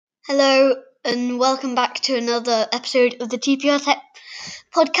Hello and welcome back to another episode of the TPR Tech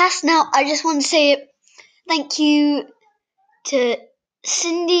podcast. Now, I just want to say thank you to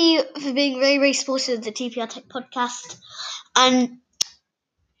Cindy for being very, very supportive of the TPR Tech podcast. And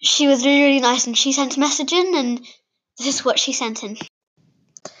she was really, really nice and she sent a message in and this is what she sent in.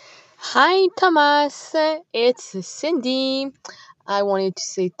 Hi, Thomas. It's Cindy. I wanted to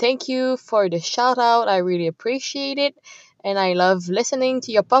say thank you for the shout out. I really appreciate it. And I love listening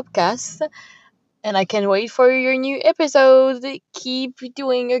to your podcast. And I can't wait for your new episode. Keep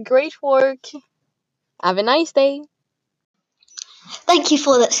doing your great work. Have a nice day. Thank you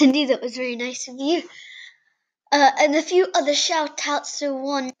for that, Cindy. That was very nice of you. And a few other shout outs. So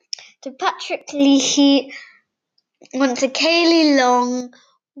one to Patrick Leahy, one to Kaylee Long,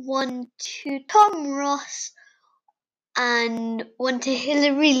 one to Tom Ross, and one to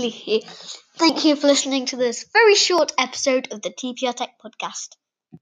Hillary Lee. Thank you for listening to this very short episode of the TPR Tech podcast.